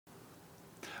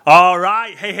All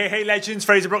right. Hey, legends.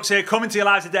 Fraser Brooks here, coming to you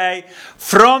live today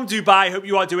from Dubai. Hope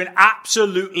you are doing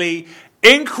absolutely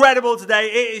incredible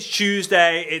today. It is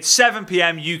Tuesday. It's 7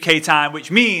 p.m. UK time, which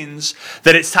means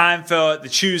that it's time for the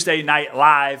Tuesday Night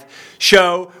Live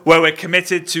show, where we're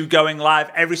committed to going live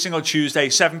every single Tuesday,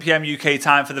 7 p.m. UK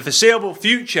time, for the foreseeable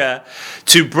future,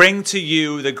 to bring to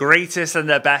you the greatest and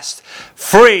the best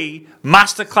free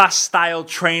masterclass style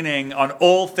training on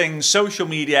all things social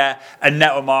media and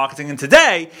network marketing. And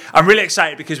today, I'm really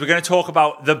excited because we're going to talk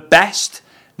about the best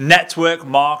network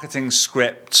marketing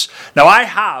scripts. Now, I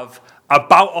have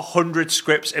about 100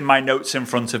 scripts in my notes in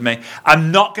front of me.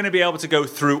 I'm not going to be able to go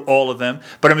through all of them,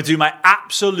 but I'm going to do my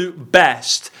absolute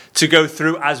best to go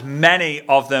through as many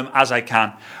of them as I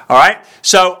can. All right?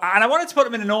 So, and I wanted to put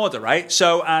them in an order, right?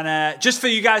 So, and just for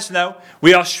you guys to know,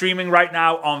 we are streaming right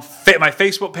now on my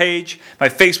Facebook page, my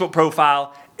Facebook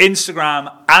profile, Instagram,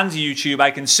 and YouTube.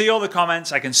 I can see all the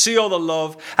comments. I can see all the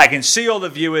love. I can see all the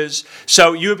viewers.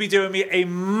 So you would be doing me a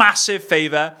massive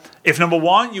favor if, number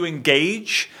one, you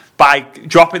engage by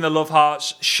dropping the love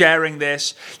hearts, sharing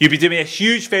this. You'd be doing me a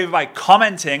huge favor by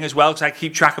commenting as well, because I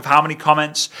keep track of how many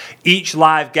comments each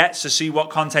live gets to see what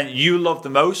content you love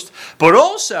the most, but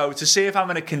also to see if I'm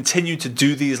going to continue to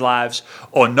do these lives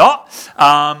or not.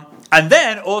 And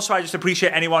then also, I just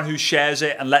appreciate anyone who shares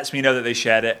it and lets me know that they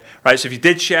shared it, right? So if you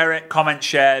did share it, comment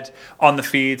shared on the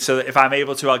feed, so that if I'm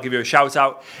able to, I'll give you a shout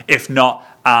out. If not,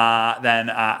 then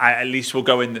I at least will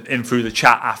go in through the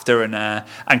chat after and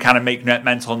kind of make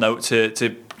mental note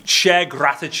to share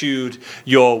gratitude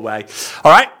your way.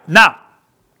 All right, now,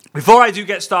 before I do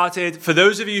get started, for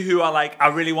those of you who are like, I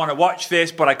really want to watch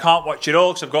this, but I can't watch it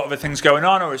all because I've got other things going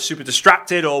on, or are super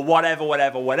distracted, or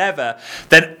whatever,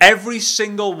 then every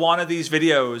single one of these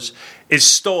videos is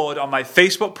stored on my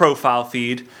Facebook profile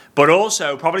feed, but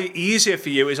also, probably easier for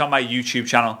you, is on my YouTube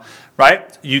channel,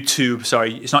 right? YouTube,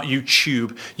 sorry, it's not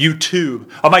YouTube. YouTube.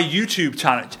 On my YouTube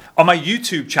channel,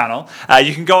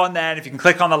 you can go on there, and if you can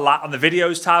click on the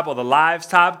videos tab or the lives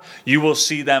tab, you will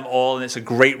see them all, and it's a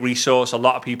great resource. A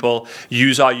lot of people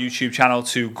use our YouTube channel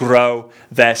to grow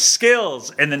their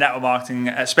skills in the network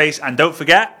marketing space, and don't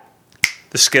forget,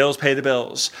 the skills pay the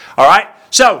bills. All right,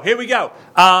 so here we go.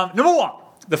 Number one.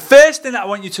 The first thing that I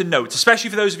want you to note, especially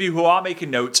for those of you who are making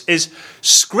notes, is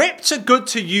scripts are good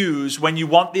to use when you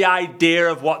want the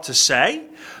idea of what to say,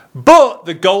 but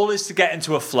the goal is to get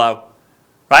into a flow,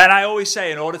 right? And I always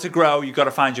say, in order to grow, you've got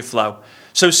to find your flow.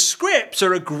 So scripts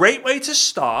are a great way to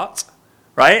start,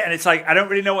 right? And it's like, I don't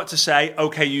really know what to say.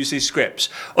 Okay, use these scripts.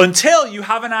 Until you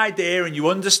have an idea and you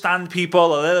understand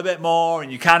people a little bit more,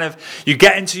 and you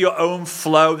get into your own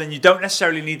flow, then you don't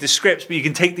necessarily need the scripts, but you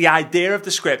can take the idea of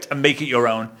the script and make it your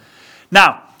own.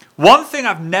 Now, one thing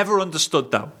I've never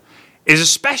understood though, is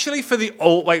especially for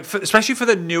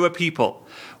the newer people,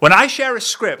 when I share a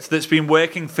script that's been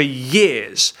working for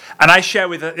years, and I share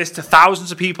this to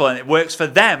thousands of people, and it works for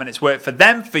them, and it's worked for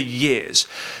them for years,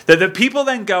 that the people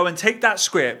then go and take that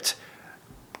script,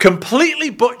 completely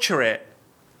butcher it,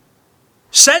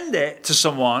 send it to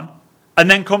someone, and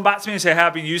then come back to me and say, hey,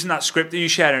 I've been using that script that you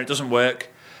shared and it doesn't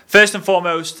work. First and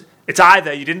foremost, it's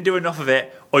either you didn't do enough of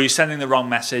it, or you're sending the wrong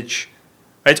message.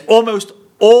 It's almost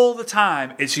all the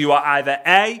time, it's you are either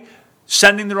A,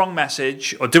 sending the wrong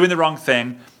message, or doing the wrong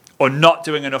thing, or not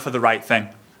doing enough of the right thing.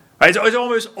 Right? It's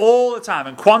almost all the time.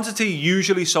 And quantity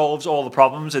usually solves all the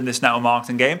problems in this network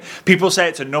marketing game. People say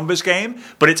it's a numbers game,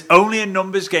 but it's only a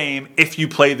numbers game if you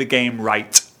play the game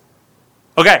right.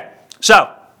 Okay,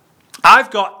 so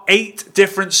I've got 8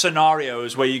 different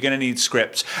scenarios where you're going to need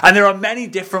scripts. And there are many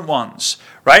different ones,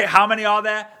 right? How many are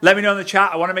there? Let me know in the chat.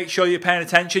 I want to make sure you're paying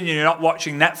attention and you're not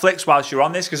watching Netflix whilst you're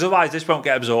on this, because otherwise this won't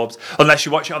get absorbed unless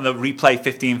you watch it on the replay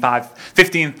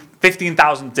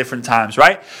 15,000 different times,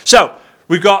 right? So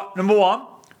we've got, number one,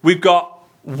 we've got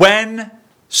when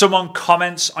someone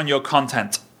comments on your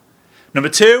content. Number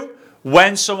 2,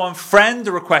 when someone friend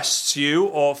requests you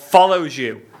or follows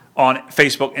you on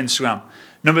Facebook, Instagram.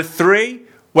 Number 3,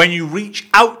 when you reach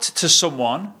out to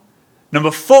someone.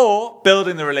 Number 4,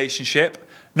 building the relationship.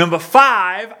 Number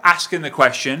 5, asking the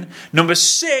question. Number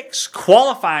 6,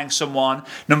 qualifying someone.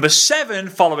 Number 7,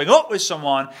 following up with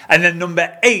someone. And then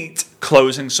number 8,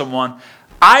 closing someone.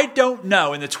 I don't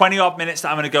know, in the 20 odd minutes that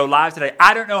I'm going to go live today,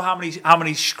 I don't know how many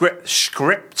scripts.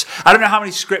 I don't know how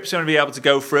many scripts I'm going to be able to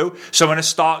go through. So I'm going to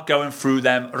start going through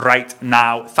them right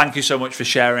now. Thank you so much for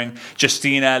sharing.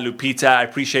 Justina, Lupita, I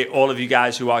appreciate all of you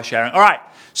guys who are sharing. All right.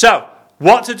 So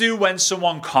what to do when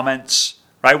someone comments,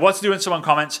 right? What to do when someone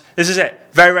comments. This is it.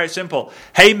 Very, very simple.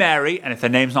 Hey, Mary. And if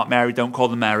their name's not Mary, don't call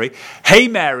them Mary. Hey,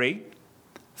 Mary.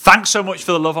 Thanks so much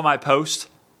for the love on my post.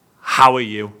 How are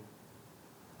you?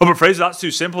 Oh, but Fraser, that's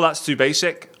too simple. That's too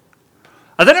basic.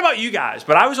 I don't know about you guys,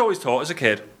 but I was always taught as a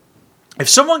kid, if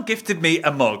someone gifted me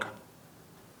a mug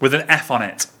with an F on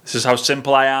it, this is how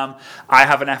simple I am. I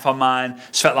have an F on mine.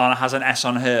 Svetlana has an S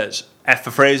on hers. F for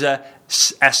Fraser,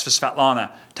 S for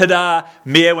Svetlana. Ta-da!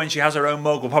 Mia, when she has her own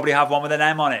mug, will probably have one with an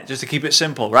M on it, just to keep it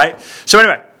simple, right? So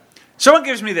anyway, someone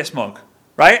gives me this mug,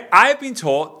 right? I have been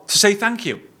taught to say thank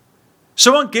you.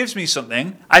 Someone gives me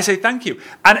something, I say thank you.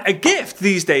 And a gift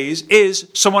these days is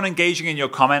someone engaging in your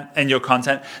comment and your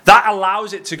content. That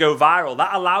allows it to go viral.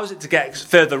 That allows it to get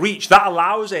further reach. That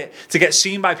allows it to get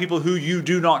seen by people who you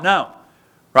do not know,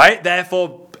 right?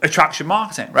 Therefore, attraction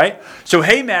marketing, right? So,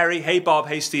 hey Mary, hey Bob,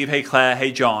 hey Steve, hey Claire,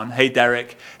 hey John, hey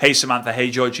Derek, hey Samantha, hey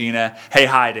Georgina, hey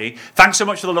Heidi. Thanks so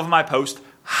much for the love of my post.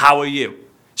 How are you?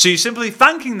 So you're simply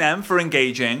thanking them for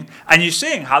engaging and you're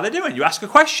seeing how they're doing. You ask a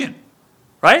question.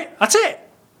 Right? That's it.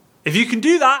 If you can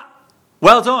do that,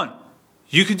 well done.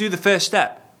 You can do the first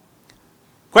step.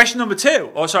 Question number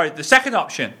 2, the second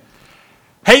option.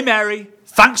 Hey Mary,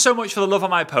 thanks so much for the love of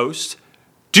my post.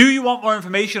 Do you want more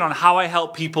information on how I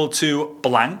help people to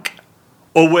blank?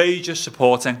 Or were you just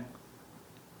supporting?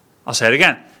 I'll say it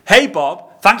again. Hey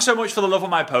Bob, thanks so much for the love of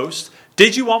my post.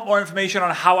 Did you want more information on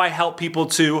how I help people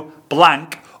to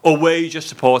blank? Or were you just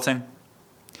supporting?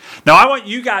 Now I want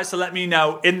you guys to let me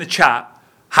know in the chat,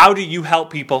 how do you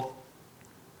help people?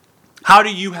 How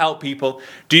do you help people?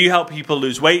 Do you help people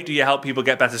lose weight? Do you help people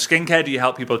get better skincare? Do you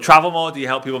help people travel more? Do you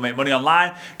help people make money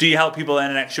online? Do you help people earn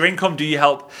an extra income? Do you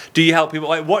help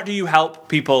people, what do you help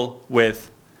people with?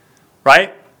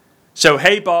 Right? So,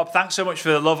 hey Bob, thanks so much for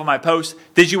the love of my post.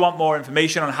 Did you want more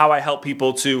information on how I help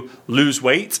people to lose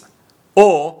weight?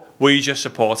 Or were you just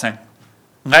supporting?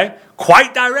 Okay?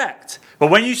 Quite direct. But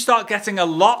when you start getting a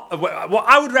lot, what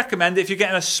I would recommend, if you're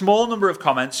getting a small number of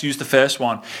comments, use the first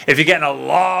one. If you're getting a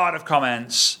lot of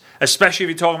comments, especially if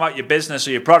you're talking about your business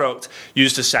or your product,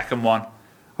 use the second one.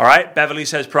 All right, Beverly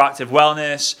says proactive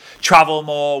wellness, travel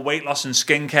more, weight loss and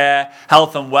skincare,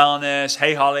 health and wellness.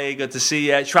 Hey Holly, good to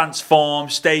see you. Transform,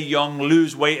 stay young,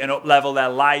 lose weight and up-level their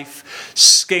life.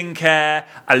 Skincare,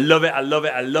 I love it, I love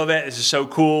it, I love it. This is so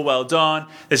cool, well done.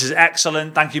 This is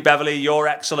excellent. Thank you, Beverly, you're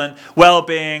excellent.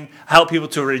 Well-being, help people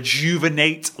to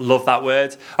rejuvenate. Love that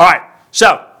word. All right,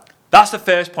 so that's the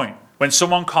first point. When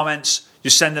someone comments,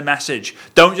 you send a message.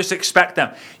 Don't just expect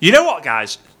them. You know what,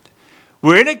 guys?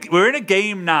 We're in a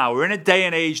game now. We're in a day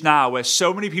and age now where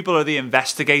so many people are the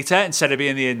investigator instead of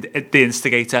being the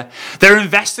instigator. They're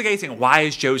investigating. Why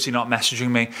is Josie not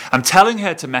messaging me? I'm telling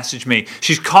her to message me.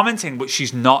 She's commenting, but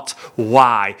she's not.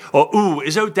 Why? Or, ooh,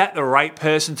 is Odette the right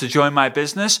person to join my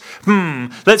business?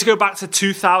 Let's go back to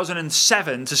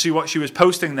 2007 to see what she was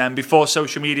posting then before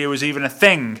social media was even a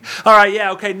thing. All right,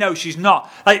 yeah, okay, no, she's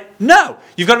not. No,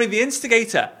 you've got to be the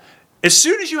instigator. As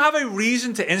soon as you have a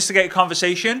reason to instigate a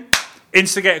conversation.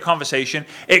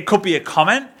 It could be a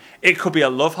comment. It could be a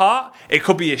love heart. It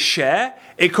could be a share.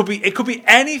 It could be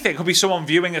anything. It could be someone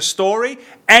viewing a story.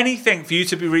 Anything for you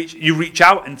to you reach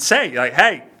out and say, like,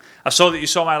 hey, I saw that you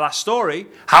saw my last story.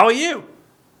 How are you?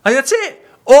 Like, that's it.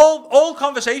 All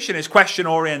conversation is question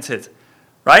oriented,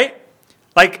 right?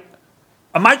 Like,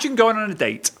 imagine going on a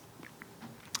date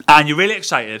and you're really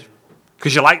excited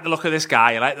because you like the look of this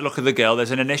guy, you like the look of the girl.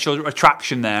 There's an initial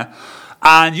attraction there.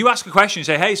 And you ask a question, you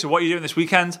say, hey, so what are you doing this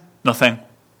weekend? Nothing.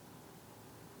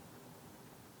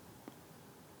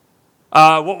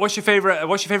 What's your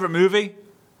favorite movie?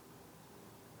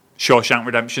 Shawshank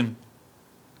Redemption.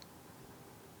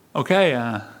 Okay.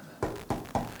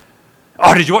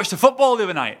 Oh, did you watch the football the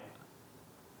other night?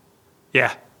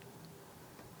 Yeah.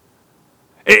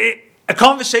 A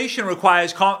conversation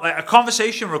requires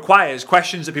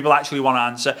questions that people actually want to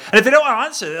answer. And if they don't want to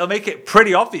answer, they'll make it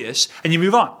pretty obvious and you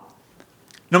move on.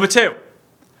 Number 2,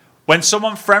 when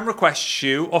someone friend requests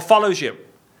you or follows you.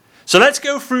 So let's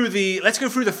go through the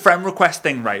friend request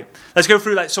thing, right? Let's go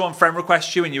through someone friend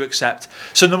requests you and you accept.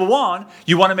 So number 1,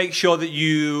 you want to make sure that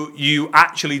you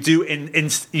actually do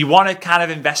you want to kind of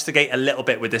investigate a little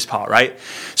bit with this part, right?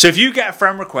 So if you get a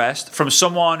friend request from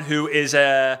someone who is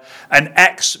an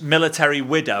ex-military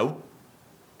widow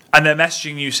and they're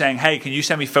messaging you saying, hey, can you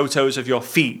send me photos of your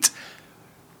feet?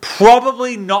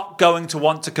 Probably not going to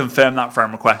want to confirm that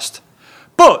friend request.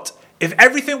 But if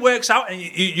everything works out, and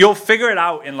you'll figure it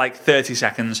out in 30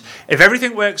 seconds. If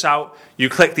everything works out, you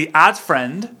click the add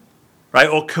friend, right?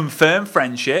 Or confirm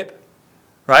friendship,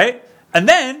 right? And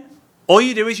then all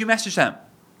you do is you message them.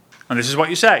 And this is what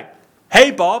you say.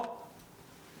 Hey, Bob.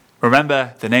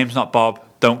 Remember, the name's not Bob.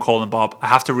 Don't call him Bob. I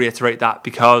have to reiterate that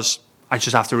because I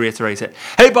just have to reiterate it.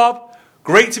 Hey, Bob.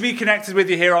 Great to be connected with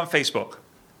you here on Facebook.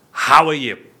 How are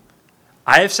you?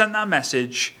 I have sent that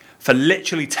message for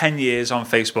literally 10 years on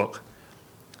Facebook.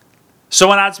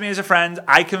 Someone adds me as a friend,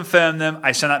 I confirm them,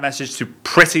 I send that message to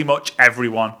pretty much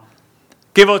everyone.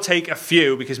 Give or take a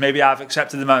few, because maybe I've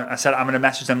accepted them. I said I'm going to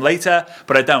message them later,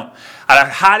 but I don't. And I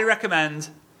highly recommend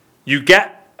you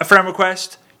get a friend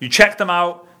request, you check them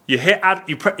out, you hit add,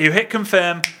 you hit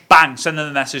confirm, bang, send them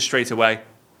the message straight away.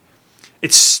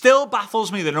 It still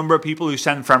baffles me the number of people who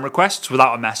send friend requests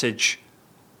without a message.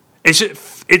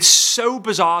 It's so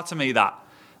bizarre to me that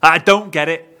I don't get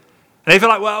it. And if you're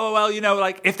like, well,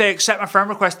 like if they accept my friend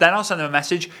request, then I'll send them a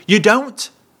message. You don't.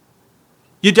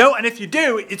 You don't, and if you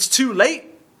do, it's too late,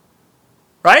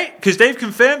 right? Because they've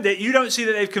confirmed it. You don't see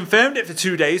that they've confirmed it for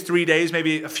 2 days, 3 days,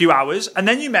 maybe a few hours, and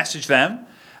then you message them,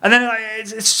 and then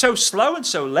it's so slow and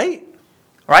so late,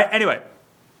 right? Anyway,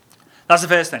 that's the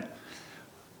first thing.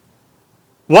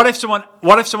 What if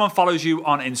someone follows you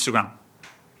on Instagram,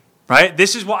 right?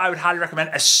 This is what I would highly recommend,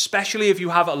 especially if you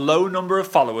have a low number of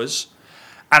followers,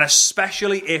 and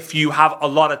especially if you have a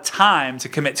lot of time to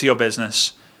commit to your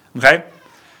business, okay?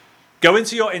 Go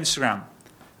into your Instagram,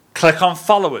 click on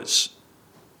followers,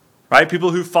 right?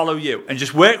 People who follow you, and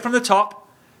just work from the top,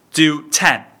 do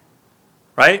 10,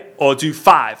 right? Or do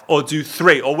 5, or do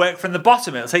 3, or work from the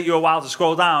bottom. It'll take you a while to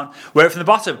scroll down. Work from the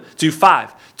bottom, do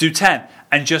 5, do 10,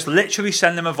 and just literally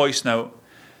send them a voice note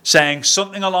saying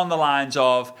something along the lines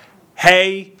of,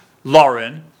 hey,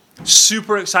 Lauren,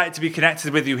 super excited to be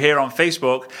connected with you here on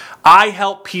Facebook. I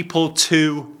help people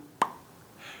to,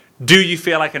 do you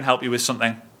feel I can help you with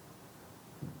something?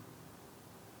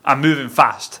 I'm moving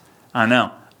fast. I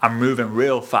know. I'm moving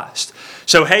real fast.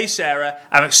 So, hey, Sarah,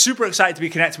 I'm super excited to be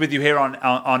connected with you here on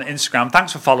Instagram.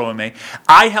 Thanks for following me.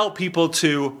 I help people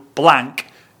to blank.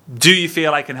 Do you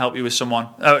feel I can help you with someone?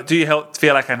 Do you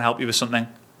feel I can help you with something?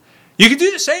 You can do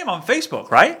the same on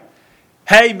Facebook, right?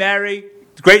 Hey, Mary,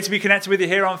 great to be connected with you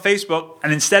here on Facebook.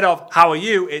 And instead of how are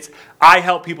you, it's I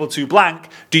help people to blank.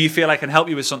 Do you feel I can help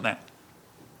you with something?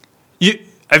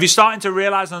 Have you starting to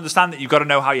realize and understand that you've got to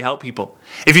know how you help people?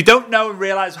 If you don't know and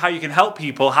realize how you can help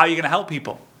people, how are you going to help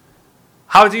people?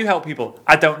 How do you help people?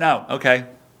 I don't know. Okay.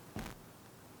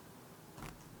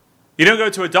 You don't go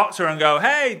to a doctor and go,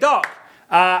 hey, doc,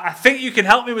 I think you can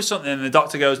help me with something. And the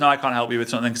doctor goes, no, I can't help you with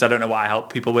something because I don't know what I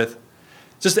help people with.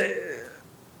 Just,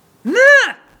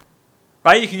 nah.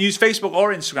 Right? You can use Facebook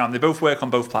or Instagram. They both work on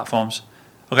both platforms.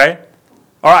 Okay?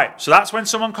 All right, so that's when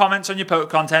someone comments on your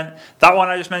content. That one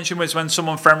I just mentioned was when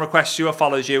someone friend requests you or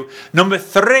follows you. Number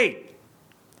 3,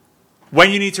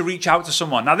 when you need to reach out to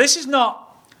someone. Now, this is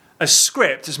not a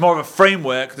script. It's more of a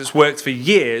framework that's worked for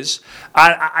years.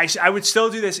 I would still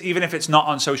do this even if it's not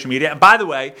on social media. And by the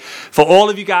way, for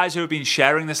all of you guys who have been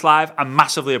sharing this live, I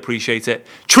massively appreciate it.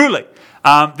 Truly.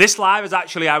 This live is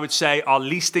actually, I would say, our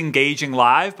least engaging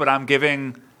live, but I'm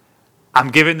giving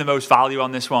the most value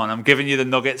on this one. I'm giving you the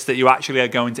nuggets that you actually are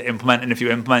going to implement. And if you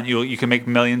implement, you can make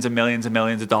millions and millions and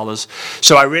millions of dollars.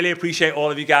 So I really appreciate all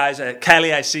of you guys.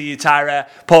 Kelly, I see you. Tyra,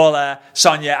 Paula,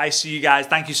 Sonia, I see you guys.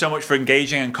 Thank you so much for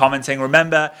engaging and commenting.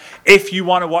 Remember, if you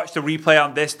want to watch the replay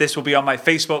on this will be on my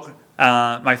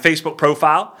Facebook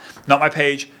profile, not my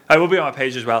page. It will be on my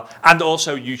page as well. And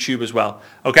also YouTube as well.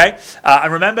 Okay?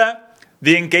 And remember,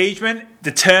 the engagement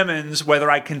determines whether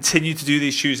I continue to do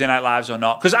these Tuesday Night Lives or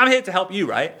not. Because I'm here to help you,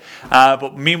 right?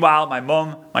 But meanwhile, my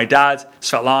mum, my dad,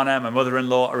 Svetlana, my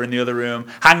mother-in-law are in the other room,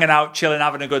 hanging out, chilling,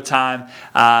 having a good time.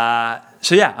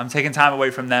 So yeah, I'm taking time away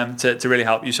from them to really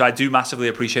help you. So I do massively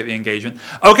appreciate the engagement.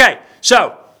 Okay,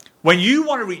 so when you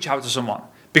want to reach out to someone,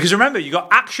 because remember, you've got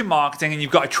action marketing and you've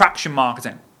got attraction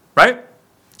marketing, right?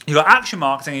 You've got action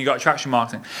marketing and you've got attraction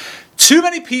marketing. Too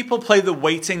many people play the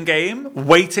waiting game,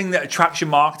 waiting that attraction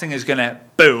marketing is going to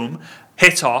boom,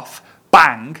 hit off,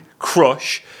 bang,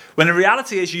 crush. When the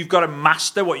reality is you've got to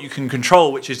master what you can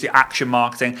control, which is the action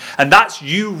marketing. And that's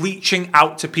you reaching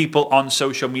out to people on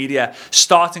social media,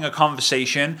 starting a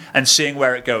conversation and seeing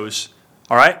where it goes.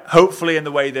 All right, hopefully in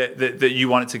the way that you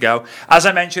want it to go. As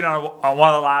I mentioned on one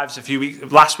of the lives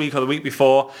last week or the week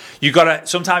before,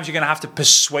 sometimes you're gonna have to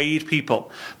persuade people.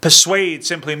 Persuade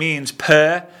simply means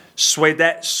persuadere,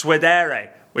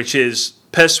 which is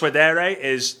persuadere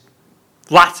is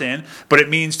Latin, but it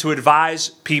means to advise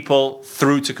people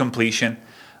through to completion.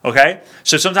 Okay,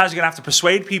 so sometimes you're gonna have to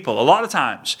persuade people. A lot of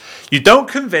times, you don't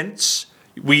convince.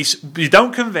 We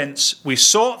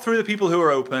sort through the people who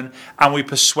are open and we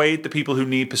persuade the people who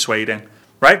need persuading,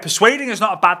 right? Persuading is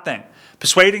not a bad thing.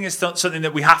 Persuading is something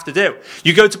that we have to do.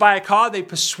 You go to buy a car, they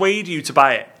persuade you to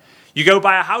buy it. You go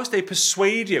buy a house, they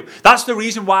persuade you. That's the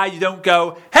reason why you don't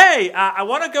go, hey, I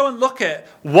want to go and look at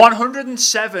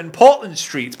 107 Portland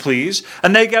Street, please.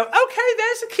 And they go, okay,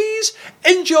 there's the keys,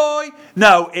 enjoy.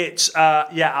 No, it's,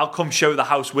 I'll come show the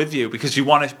house with you, because you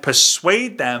want to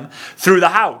persuade them through the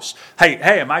house.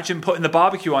 Hey, imagine putting the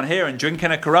barbecue on here and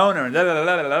drinking a Corona and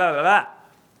da.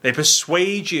 They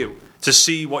persuade you to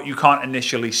see what you can't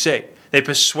initially see. They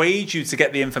persuade you to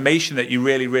get the information that you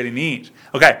really, really need.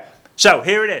 Okay. So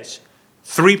here it is,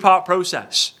 3-part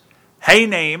process. Hey,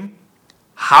 name,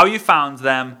 how you found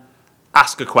them,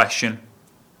 ask a question.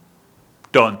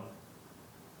 Done.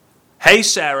 Hey,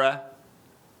 Sarah,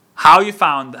 how you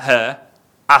found her,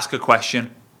 ask a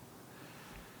question.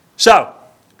 So,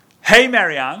 hey,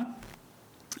 Marianne,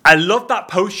 I love that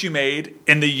post you made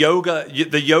in the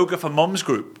yoga for mums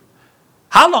group.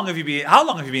 How long have you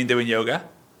been doing yoga?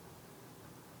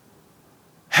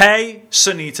 Hey,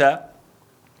 Sunita,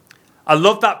 I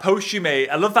love that post you made.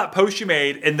 I love that post you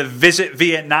made in the Visit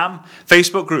Vietnam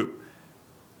Facebook group.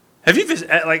 Have you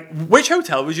visited, which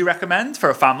hotel would you recommend for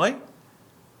a family?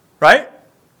 Right?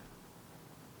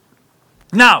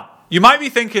 Now, you might be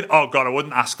thinking, oh God, I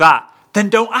wouldn't ask that. Then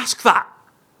don't ask that.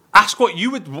 Ask what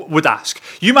you would ask.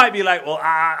 You might be like, well,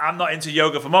 I'm not into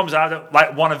yoga for mums. I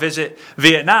don't want to visit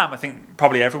Vietnam. I think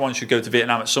probably everyone should go to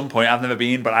Vietnam at some point. I've never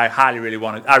been, but I really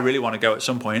want to go at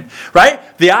some point. Right?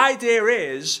 The idea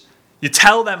is, you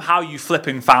tell them how you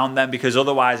flipping found them, because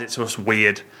otherwise it's just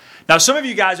weird. Now, some of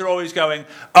you guys are always going,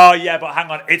 oh yeah, but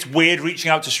hang on, it's weird reaching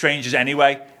out to strangers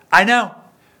anyway. I know.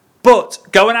 But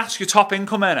go and ask your top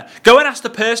income earner. Go and ask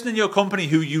the person in your company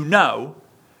who you know,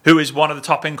 who is one of the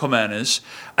top income earners,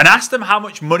 and ask them how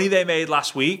much money they made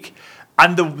last week.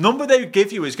 And the number they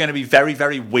give you is going to be very,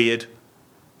 very weird.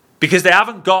 Because they're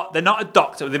not a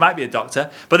doctor, they might be a doctor,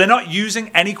 but they're not using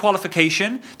any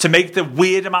qualification to make the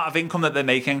weird amount of income that they're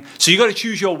making. So you've got to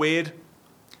choose your weird.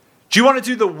 Do you want to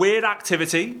do the weird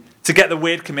activity to get the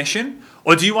weird commission?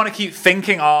 Or do you want to keep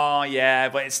thinking, oh yeah,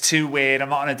 but it's too weird, I'm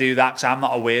not going to do that because I'm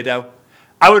not a weirdo?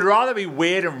 I would rather be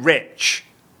weird and rich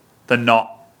than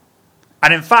not.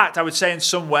 And in fact, I would say in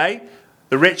some way,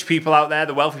 the rich people out there,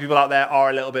 the wealthy people out there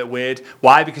are a little bit weird.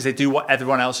 Why? Because they do what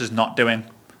everyone else is not doing.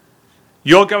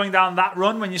 You're going down that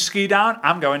run when you ski down,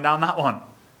 I'm going down that one.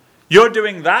 You're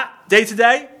doing that day to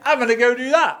day, I'm going to go do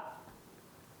that.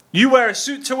 You wear a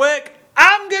suit to work,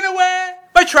 I'm going to wear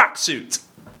my tracksuit.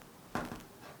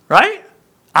 Right?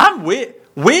 I'm weird.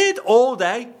 Weird all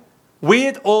day.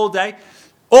 Weird all day.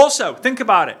 Also, think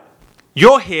about it.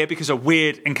 You're here because a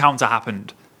weird encounter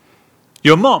happened.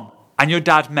 Your mum and your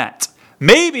dad met.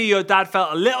 Maybe your dad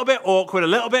felt a little bit awkward, a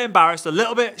little bit embarrassed, a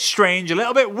little bit strange, a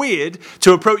little bit weird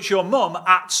to approach your mum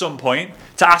at some point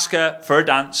to ask her for a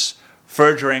dance, for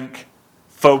a drink,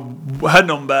 for her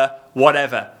number,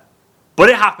 whatever.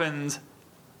 But it happened,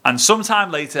 and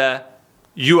sometime later,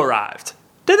 you arrived.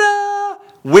 Ta-da!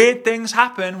 Weird things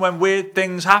happen when weird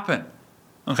things happen.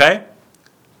 Okay?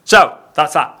 So,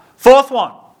 that's that. 4th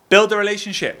one, build a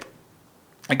relationship.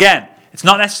 Again, it's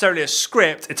not necessarily a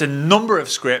script, it's a number of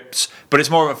scripts, but it's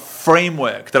more of a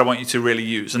framework that I want you to really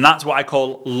use. And that's what I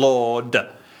call LORD.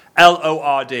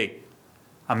 L-O-R-D.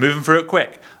 I'm moving through it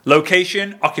quick.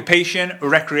 Location, occupation,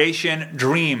 recreation,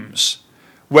 dreams.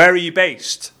 Where are you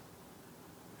based?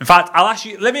 In fact, I'll ask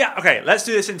you, let's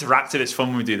do this interactive. It's fun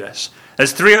when we do this.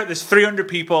 There's 300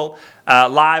 people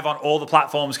live on all the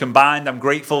platforms combined. I'm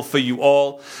grateful for you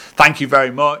all. Thank you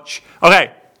very much.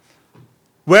 Okay,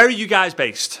 where are you guys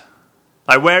based?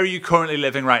 Where are you currently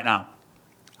living right now?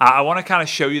 I want to kind of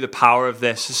show you the power of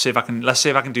this. Let's see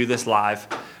if I can do this live,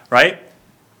 right?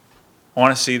 I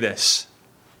want to see this.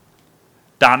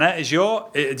 Dana,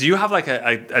 do you have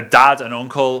a dad, an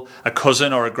uncle, a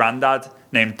cousin, or a granddad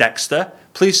named Dexter?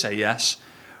 Please say yes,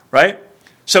 right?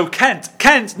 So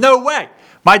Kent, no way.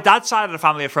 My dad's side of the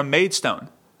family are from Maidstone.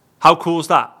 How cool is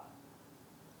that?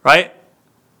 Right?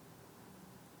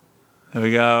 There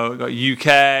we go. We've got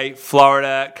UK,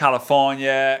 Florida,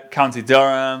 California, County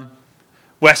Durham,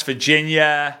 West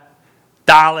Virginia,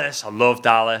 Dallas. I love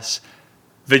Dallas.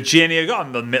 Virginia. We've got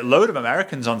a load of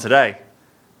Americans on today.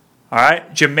 All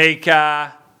right.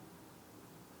 Jamaica.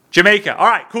 All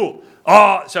right, cool.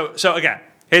 Oh, so again,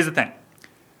 here's the thing.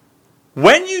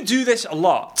 When you do this a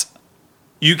lot,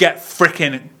 you get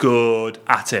freaking good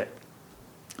at it.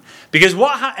 Because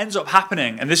what ends up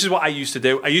happening, and this is what I used to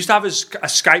do, I used to have a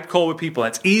Skype call with people.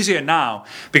 It's easier now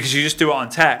because you just do it on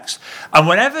text. And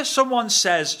whenever someone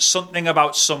says something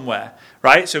about somewhere,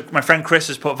 right? So my friend Chris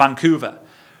has put Vancouver,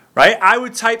 right? I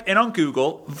would type in on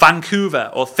Google Vancouver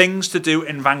or things to do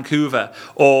in Vancouver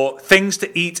or things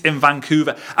to eat in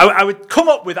Vancouver. I would come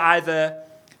up with either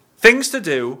things to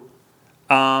do,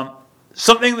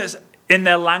 something that's in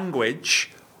their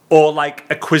language or like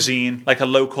a cuisine, like a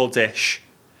local dish.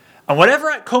 And whatever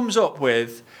it comes up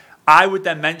with, I would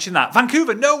then mention that.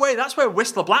 Vancouver, no way, that's where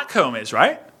Whistler Blackcomb is,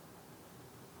 right?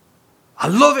 I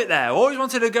love it there. I always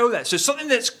wanted to go there. So something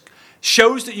that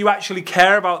shows that you actually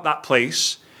care about that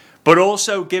place, but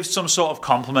also gives some sort of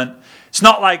compliment. It's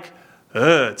not like,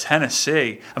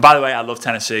 Tennessee. And by the way, I love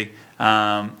Tennessee.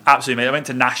 Absolutely. I went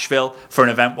to Nashville for an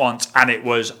event once, and it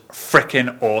was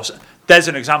freaking awesome. There's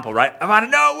an example, right? I'm like,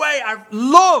 no way. I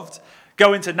loved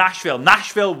going to Nashville.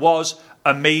 Nashville was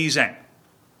amazing.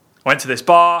 Went to this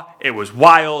bar. It was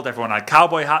wild. Everyone had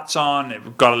cowboy hats on.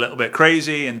 It got a little bit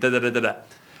crazy and da-da-da-da-da.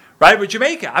 Right? With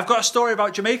Jamaica, I've got a story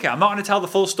about Jamaica. I'm not going to tell the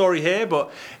full story here,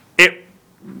 but it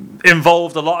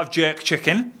involved a lot of jerk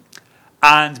chicken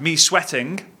and me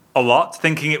sweating a lot,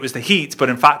 thinking it was the heat, but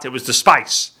in fact it was the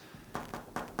spice.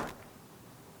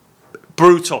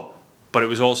 Brutal, but it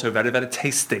was also very, very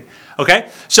tasty. Okay?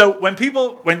 So when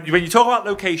you talk about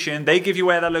location, they give you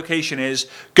where their location is.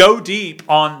 Go deep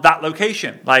on that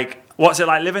location. Like, what's it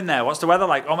like living there? What's the weather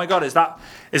like? Oh my God, is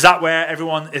that where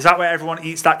everyone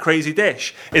eats that crazy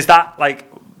dish? Is that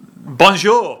like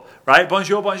bonjour, right?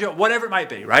 Bonjour, whatever it might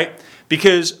be, right?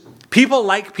 Because people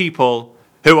like people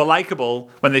who are likable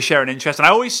when they share an interest. And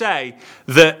I always say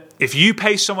that if you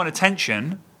pay someone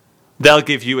attention, they'll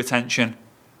give you attention.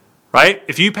 Right?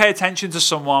 If you pay attention to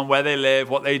someone, where they live,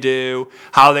 what they do,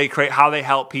 how they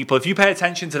help people, if you pay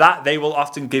attention to that, they will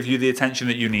often give you the attention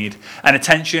that you need. And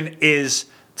attention is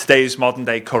today's modern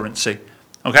day currency.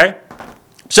 Okay?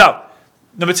 So,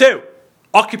 number 2,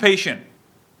 occupation.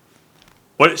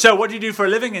 So, what do you do for a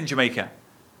living in Jamaica?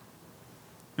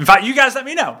 In fact, you guys let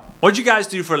me know. What do you guys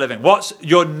do for a living? What's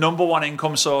your number one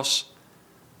income source?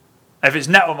 If it's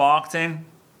network marketing,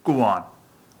 go on.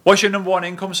 What's your number one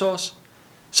income source?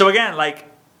 So again, like,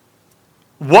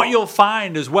 what you'll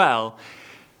find as well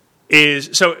is,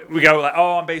 so we go like,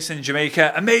 oh, I'm based in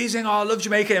Jamaica. Amazing. Oh, I love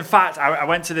Jamaica. In fact, I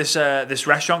went to this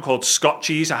restaurant called Scott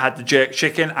Cheese. I had the jerk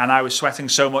chicken and I was sweating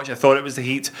so much. I thought it was the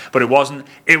heat, but it wasn't.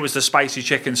 It was the spicy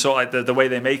chicken. So like the way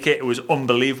they make it, it was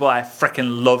unbelievable. I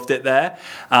freaking loved it there.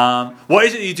 What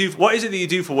is it that you do? What is it that you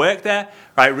do for work there?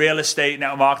 Right, real estate,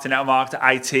 network marketer,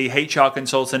 IT, HR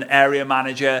consultant, area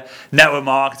manager, network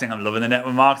marketing. I'm loving the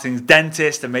network marketing.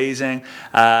 Dentist, amazing.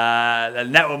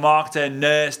 Network marketer,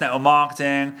 nurse, network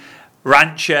marketing.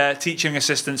 Rancher, teaching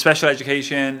assistant, special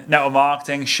education, network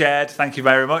marketing, shared, thank you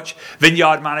very much.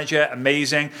 Vineyard manager,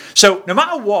 amazing. So no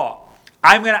matter what,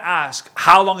 I'm going to ask,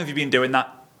 how long have you been doing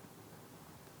that?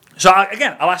 So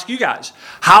again, I'll ask you guys,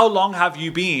 how long have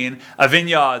you been a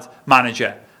vineyard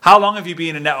manager? How long have you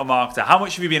been a network marketer? How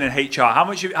much have you been in HR? How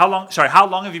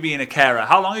long have you been a carer?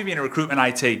 How long have you been a recruitment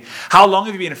IT? How long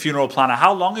have you been a funeral planner?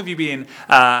 How long have you been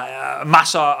a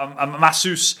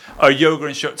masseuse or yoga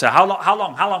instructor? How long?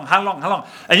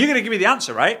 And you're going to give me the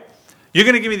answer, right? You're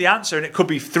going to give me the answer, and it could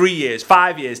be 3 years,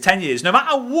 5 years, 10 years. No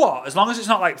matter what, as long as it's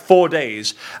not like 4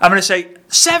 days, I'm going to say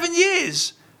 7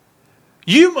 years.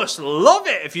 You must love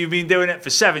it if you've been doing it for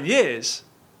 7 years.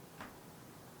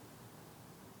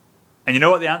 And you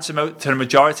know what the answer to the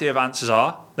majority of answers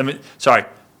are?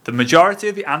 The majority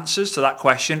of the answers to that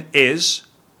question is,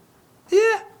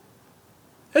 yeah,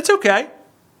 it's okay.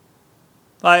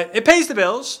 Like, it pays the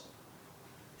bills.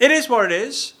 It is what it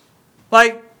is.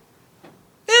 Like,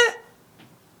 yeah.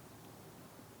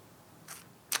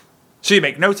 So you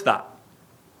make note of that.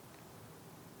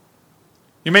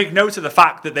 You make note of the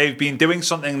fact that they've been doing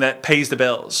something that pays the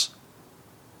bills.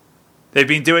 They've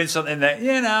been doing something that,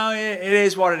 it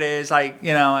is what it is. Like,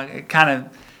 it kind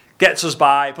of gets us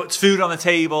by, puts food on the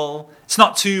table. It's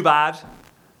not too bad.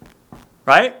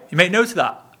 Right? You make note of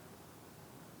that.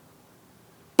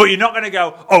 But you're not going to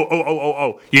go,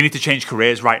 oh, you need to change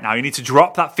careers right now. You need to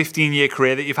drop that 15-year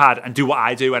career that you've had and do what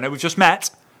I do. I know we've just met,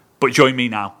 but join me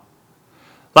now.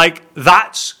 Like,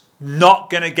 that's not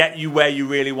going to get you where you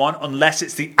really want unless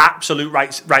it's the absolute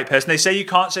right person. They say you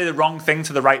can't say the wrong thing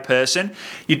to the right person.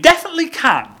 You definitely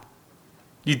can.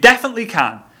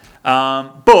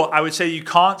 But I would say you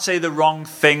can't say the wrong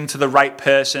thing to the right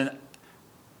person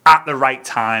at the right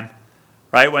time.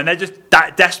 Right? When they're just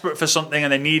that desperate for something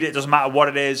and they need it, it doesn't matter what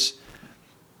it is.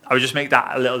 I would just make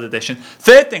that a little addition.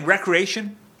 Third thing,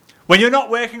 recreation. When you're not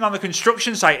working on the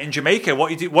construction site in Jamaica, what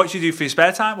do you do for your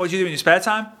spare time? What do you do in your spare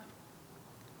time?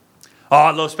 Oh,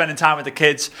 I love spending time with the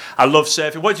kids. I love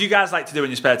surfing. What do you guys like to do in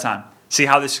your spare time? See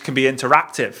how this can be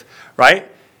interactive, right?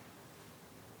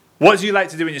 What do you like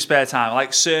to do in your spare time? I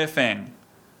like surfing.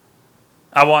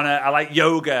 I like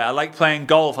yoga. I like playing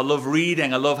golf. I love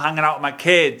reading. I love hanging out with my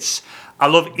kids. I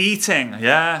love eating.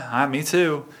 Yeah, me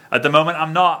too. At the moment,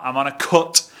 I'm not. I'm on a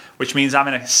cut which means I'm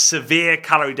in a severe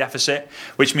calorie deficit,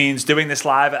 which means doing this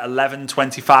live at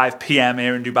 11:25 p.m.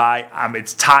 here in Dubai,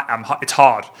 it's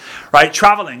hard, right?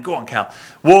 Traveling, go on, Kel.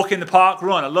 Walk in the park,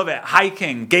 run, I love it.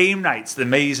 Hiking, game nights,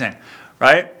 amazing,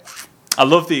 right? I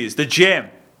love these. The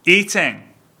gym, eating,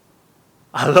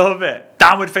 I love it.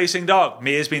 Downward facing dog.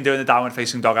 Mia's been doing the downward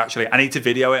facing dog actually. I need to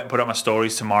video it and put it on my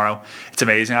stories tomorrow. It's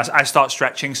amazing. I start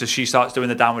stretching, so she starts doing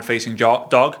the downward facing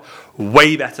dog.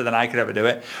 Way better than I could ever do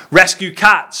it. Rescue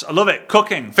cats. I love it.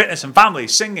 Cooking, fitness and family,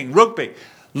 singing, rugby.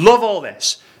 Love all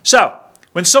this. So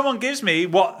when someone gives me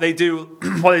what they do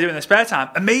in their spare time,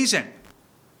 amazing.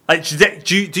 Like,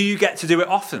 do you get to do it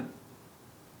often?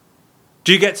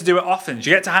 Do you get to do it often? Do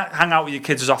you get to hang out with your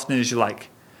kids as often as you like?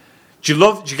 Do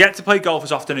you get to play golf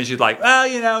as often as you'd like?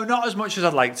 Well, not as much as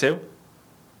I'd like to.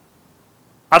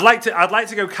 I'd like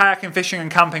to go kayaking, fishing and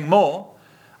camping more.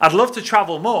 I'd love to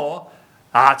travel more.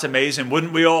 It's amazing,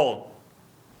 wouldn't we all?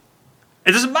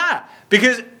 It doesn't matter,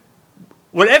 because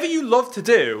whatever you love to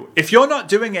do, if you're not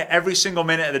doing it every single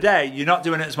minute of the day, you're not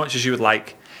doing it as much as you would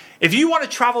like. If you want to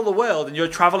travel the world and you're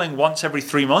traveling once every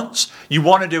 3 months, you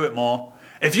want to do it more.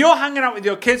 If you're hanging out with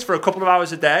your kids for a couple of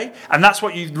hours a day, and that's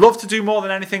what you love to do more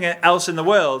than anything else in the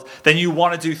world, then you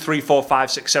want to do 3, 4,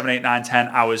 5, 6, 7, 8, 9, 10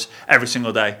 hours every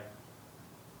single day.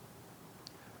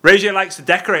 Reggie likes to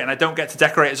decorate, and I don't get to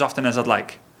decorate as often as I'd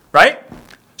like. Right?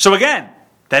 So again,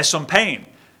 there's some pain.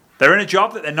 They're in a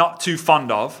job that they're not too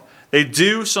fond of. They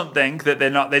do something that they're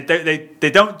not.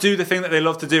 They don't do the thing that they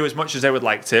love to do as much as they would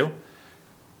like to.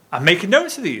 I'm making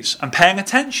notes of these. I'm paying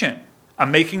attention.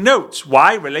 I'm making notes.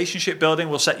 Why? Relationship building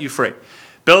will set you free.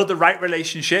 Build the right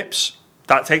relationships.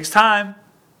 That takes time,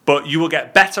 but you will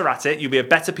get better at it. You'll be a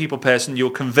better people person.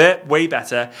 You'll convert way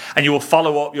better, and you will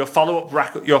follow up. Your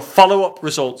follow-up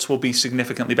results will be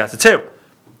significantly better too.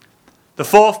 The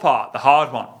fourth part, the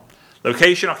hard one.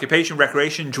 Location, occupation,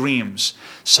 recreation, dreams.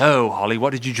 So, Holly,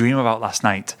 what did you dream about last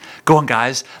night? Go on,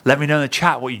 guys. Let me know in the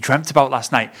chat what you dreamt about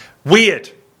last night. Weird.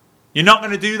 You're not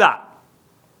going to do that.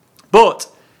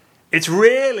 But it's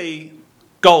really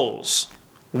goals,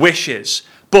 wishes.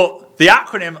 But the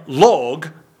acronym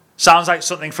LORG sounds like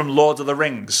something from Lord of the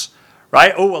Rings,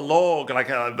 right? Oh, a log, like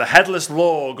a headless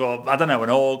log, or I don't know, an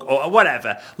org, or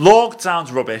whatever. Log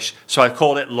sounds rubbish, so I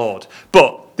called it Lord.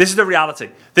 But this is the reality.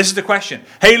 This is the question.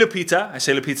 Hey, Lupita. I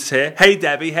say Lupita's here. Hey,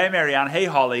 Debbie. Hey, Marianne. Hey,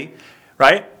 Holly.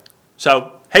 Right?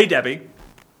 So, hey, Debbie.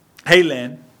 Hey,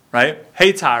 Lynn. Right?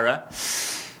 Hey, Tyra.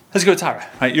 Let's go with Tyra.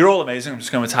 Right? You're all amazing. I'm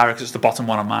just going with Tyra because it's the bottom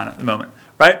one on mine at the moment.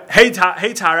 Right? Hey,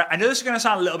 Tyra. I know this is going to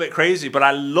sound a little bit crazy, but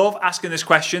I love asking this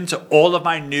question to all of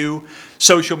my new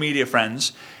social media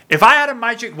friends. If I had a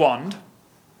magic wand,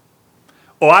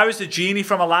 or I was the genie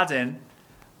from Aladdin,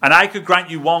 and I could grant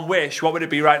you one wish, what would it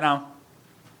be right now?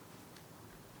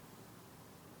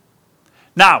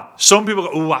 Now, some people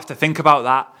go, I have to think about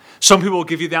that. Some people will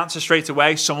give you the answer straight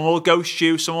away. Someone will ghost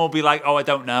you. Someone will be like, I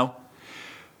don't know.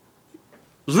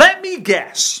 Let me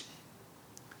guess.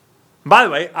 By the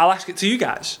way, I'll ask it to you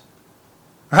guys.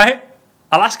 Right?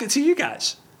 I'll ask it to you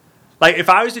guys. Like, if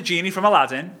I was the genie from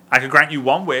Aladdin, I could grant you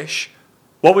one wish.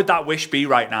 What would that wish be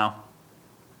right now?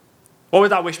 What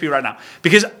would that wish be right now?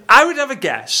 Because I would have a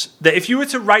guess that if you were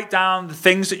to write down the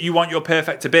things that you want your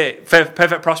perfect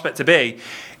prospect to be,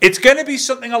 it's going to be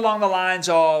something along the lines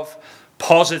of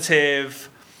positive,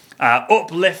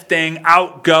 uplifting,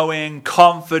 outgoing,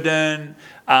 confident.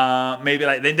 Maybe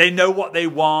like they know what they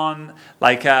want.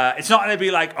 Like it's not going to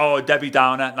be like, Debbie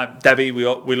Downer. Like Debbie,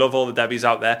 we love all the Debbies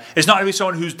out there. It's not going to be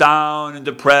someone who's down and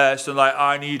depressed and like,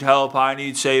 I need help, I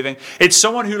need saving. It's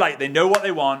someone who like they know what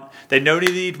they want. They know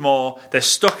they need more. They're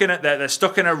stuck in it. They're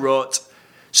stuck in a rut.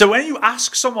 So when you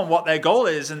ask someone what their goal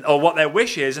is or what their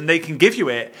wish is, and they can give you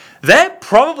it, they're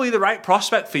probably the right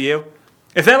prospect for you.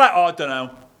 If they're like, I don't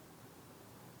know,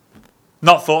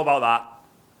 not thought about that,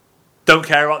 don't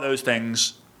care about those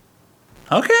things.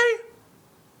 Okay.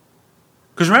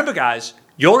 Because remember, guys,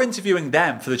 you're interviewing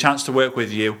them for the chance to work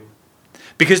with you.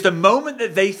 Because the moment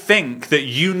that they think that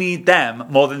you need them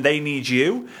more than they need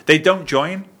you, they don't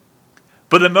join.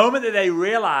 But the moment that they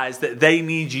realize that they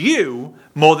need you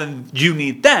more than you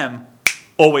need them,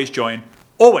 always join.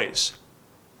 Always.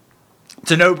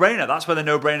 It's a no-brainer. That's where the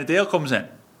no-brainer deal comes in.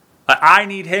 Like, I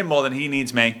need him more than he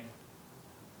needs me.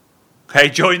 Okay,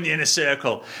 join the inner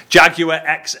circle. Jaguar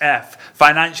XF,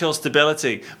 financial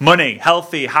stability, money,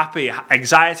 healthy, happy,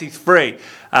 anxiety-free,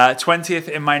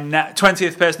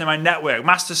 20th person in my network,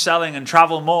 master selling and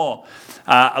travel more.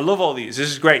 I love all these. This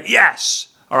is great. Yes.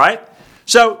 All right.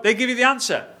 So they give you the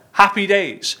answer. Happy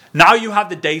days. Now you have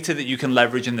the data that you can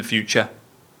leverage in the future.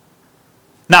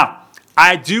 Now,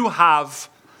 I do have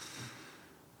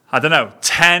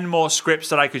 10 more scripts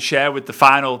that I could share with the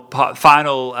final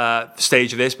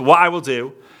stage of this. But what I will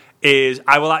do is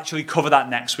I will actually cover that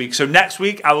next week. So next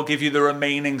week, I will give you the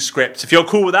remaining scripts. If you're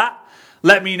cool with that,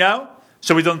 let me know.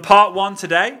 So we've done part 1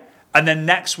 today, and then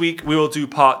next week we will do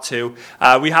part 2.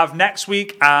 We have next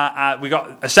week, we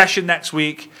got a session next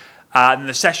week, and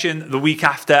the session the week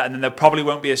after, and then there probably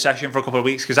won't be a session for a couple of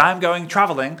weeks because I'm going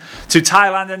traveling to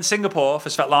Thailand and Singapore for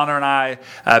Svetlana and I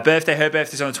birthday. Her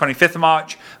birthday's on the 25th of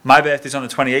March. My birthday's on the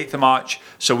 28th of March.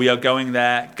 So we are going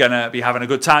there, gonna be having a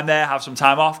good time there, have some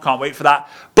time off. Can't wait for that.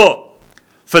 But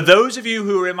for those of you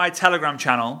who are in my Telegram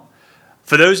channel,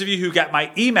 for those of you who get my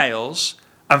emails,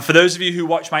 and for those of you who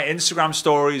watch my Instagram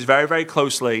stories very, very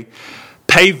closely,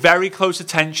 pay very close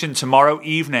attention tomorrow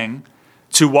evening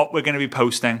to what we're going to be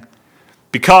posting.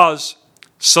 Because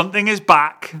something is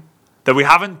back that we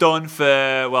haven't done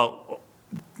for,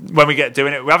 when we get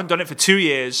doing it, we haven't done it for 2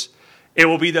 years. It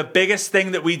will be the biggest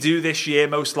thing that we do this year,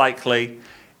 most likely.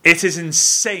 It is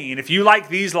insane. If you like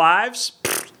these lives,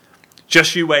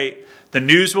 just you wait. The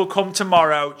news will come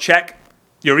tomorrow. Check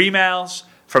your emails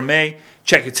from me.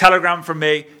 Check your Telegram from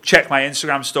me. Check my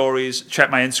Instagram stories.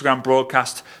 Check my Instagram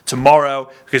broadcast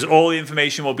tomorrow because all the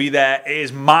information will be there. It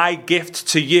is my gift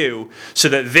to you so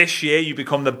that this year you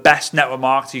become the best network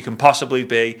marketer you can possibly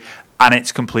be, and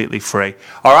it's completely free.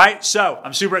 All right? So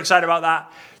I'm super excited about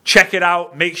that. Check it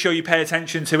out. Make sure you pay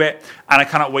attention to it, and I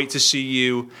cannot wait to see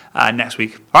you next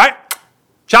week. All right?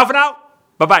 Ciao for now.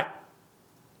 Bye-bye.